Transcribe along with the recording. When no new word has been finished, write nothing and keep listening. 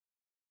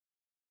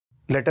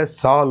Let us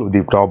solve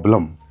the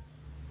problem.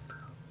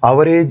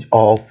 Average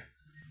of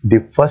the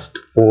first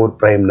four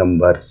prime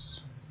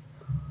numbers.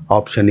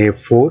 Option A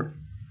 4,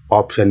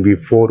 option B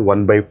 4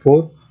 1 by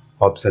 4,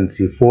 option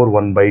C 4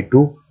 1 by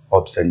 2,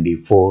 option D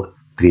 4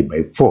 3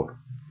 by 4.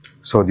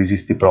 So this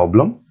is the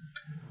problem.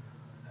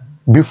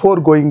 Before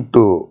going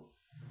to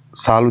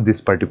solve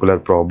this particular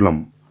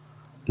problem,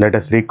 let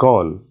us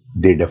recall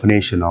the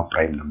definition of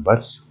prime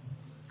numbers.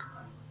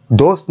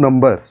 Those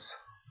numbers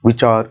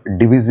which are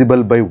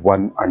divisible by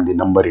 1 and the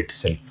number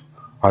itself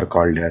are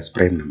called as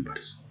prime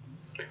numbers.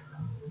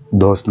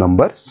 Those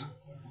numbers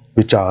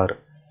which are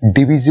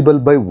divisible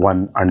by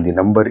 1 and the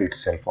number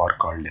itself are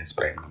called as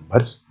prime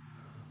numbers.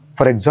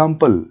 For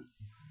example,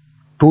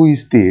 2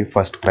 is the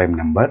first prime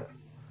number.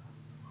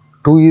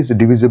 2 is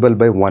divisible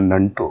by 1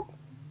 and 2.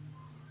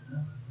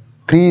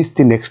 3 is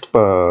the next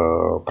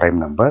prime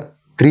number.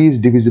 3 is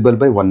divisible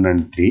by 1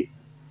 and 3.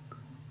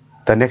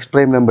 The next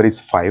prime number is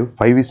 5.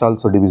 5 is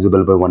also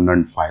divisible by 1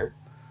 and 5.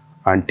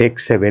 And take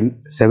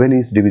 7. 7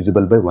 is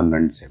divisible by 1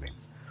 and 7.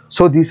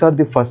 So these are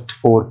the first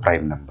four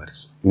prime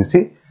numbers. You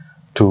see,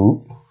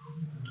 2,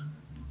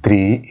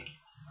 3,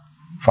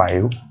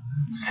 5,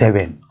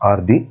 7 are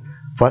the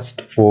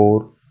first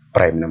four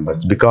prime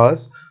numbers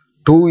because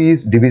 2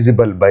 is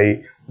divisible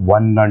by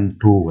 1 and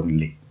 2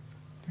 only.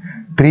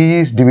 3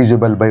 is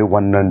divisible by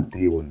 1 and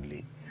 3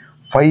 only.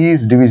 5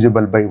 is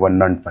divisible by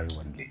 1 and 5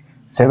 only.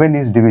 7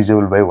 is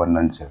divisible by 1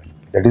 and 7.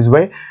 That is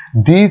why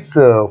these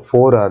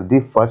four are the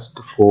first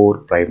four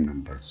prime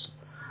numbers.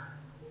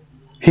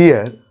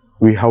 Here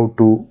we have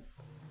to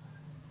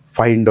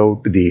find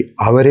out the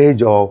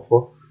average of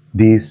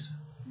these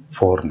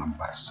four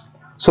numbers.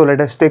 So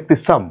let us take the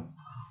sum.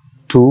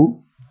 2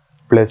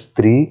 plus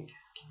 3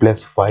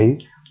 plus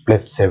 5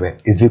 plus 7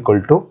 is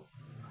equal to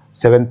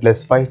 7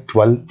 plus 5,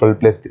 12, 12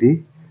 plus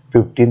 3,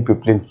 15,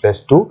 15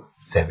 plus 2,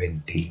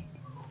 17.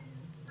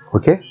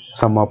 Okay,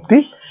 sum of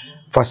the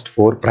first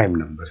four prime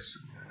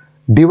numbers.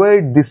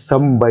 Divide this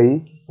sum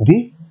by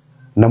the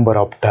number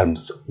of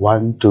terms.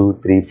 1, 2,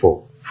 3,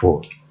 4,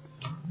 4.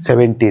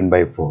 17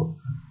 by 4.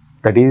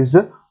 That is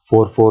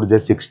 4, 4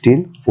 is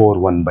 16, 4,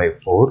 1 by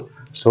 4.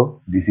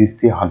 So this is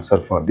the answer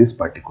for this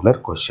particular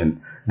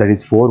question. That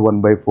is 4,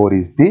 1 by 4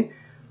 is the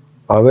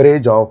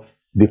average of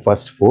the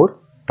first four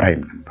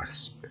prime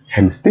numbers.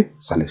 Hence the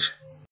solution.